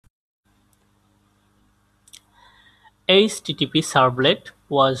HTTP servlet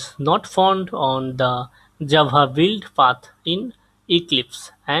was not found on the Java build path in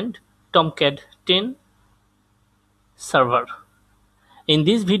Eclipse and Tomcat 10 server. In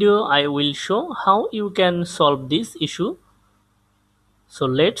this video, I will show how you can solve this issue. So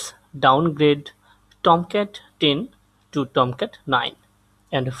let's downgrade Tomcat 10 to Tomcat 9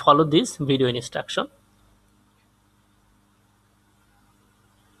 and follow this video instruction.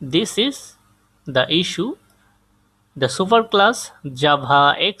 This is the issue. The superclass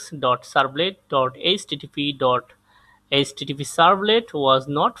javax.servlet.http.HttpServlet was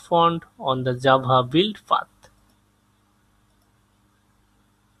not found on the Java build path.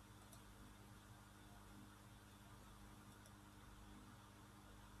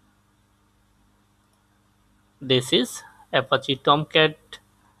 This is Apache Tomcat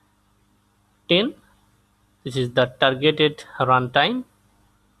 10. This is the targeted runtime,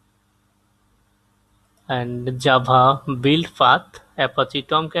 and Java build path Apache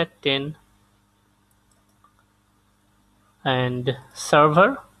Tomcat 10 and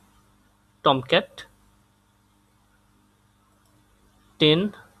server Tomcat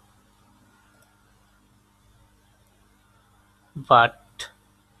 10, but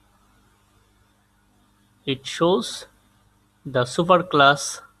it shows the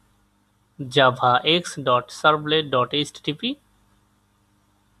superclass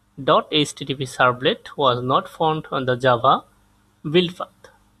javax.servlet.http.HttpServlet was not found on the Java build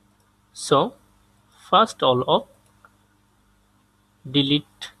path. So first of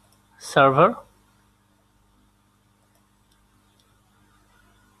delete server.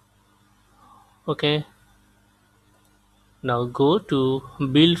 Okay, now go to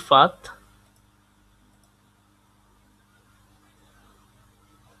build path,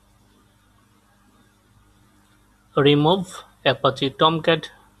 remove Apache Tomcat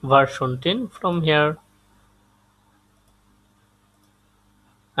version 10 from here,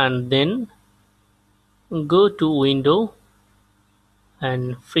 and then go to window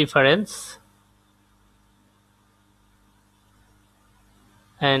and preference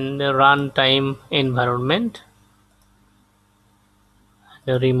and runtime environment,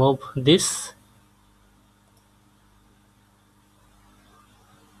 and remove this.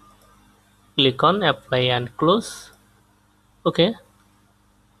 Click on apply and close. Okay,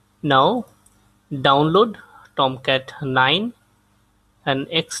 now download Tomcat 9 and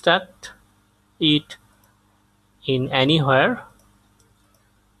extract it in anywhere,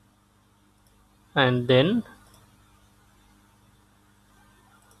 and then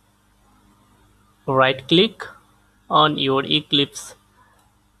right click on your Eclipse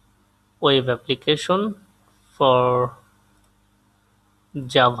web application for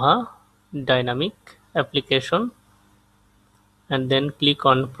Java dynamic application, and then click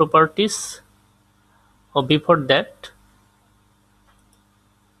on properties, or before that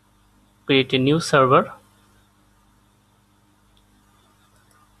create a new server,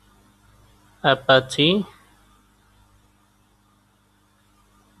 Apache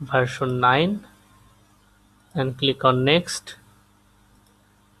version 9, and click on next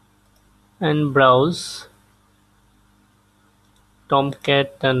and browse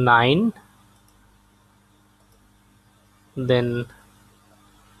Tomcat 9, then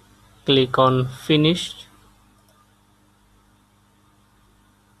click on finish.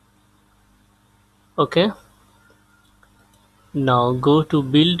 Okay, now go to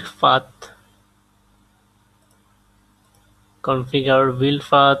build path, configure build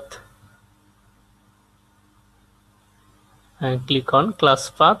path, and click on class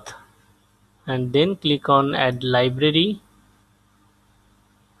path, and then click on add library,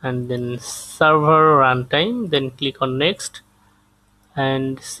 and then server runtime, then click on next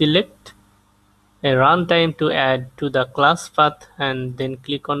and select a runtime to add to the class path, and then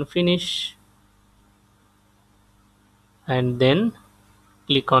click on finish, and then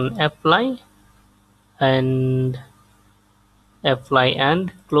click on apply and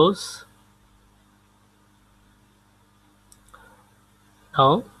close.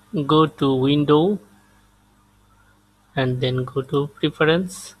 Now go to window and then go to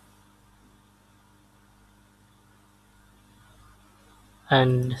preference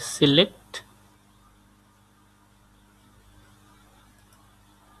and select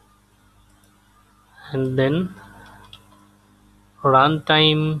and then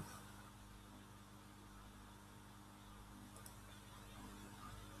runtime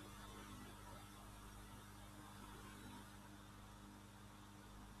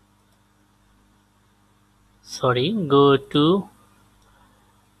go to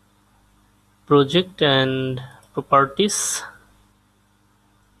project and properties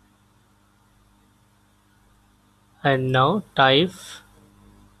And now type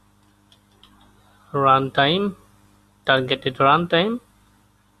runtime, targeted runtime,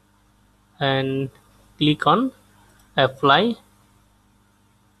 and click on apply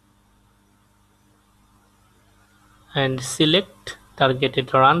and select targeted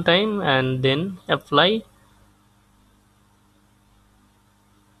runtime and then apply,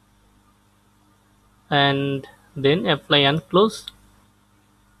 and then apply and close,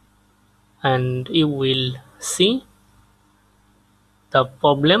 and you will see the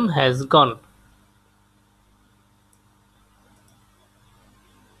problem has gone.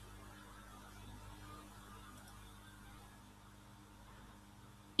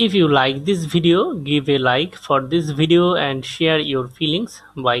 If you like this video, give a like for this video and share your feelings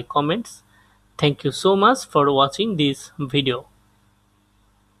by comments. Thank you so much for watching this video.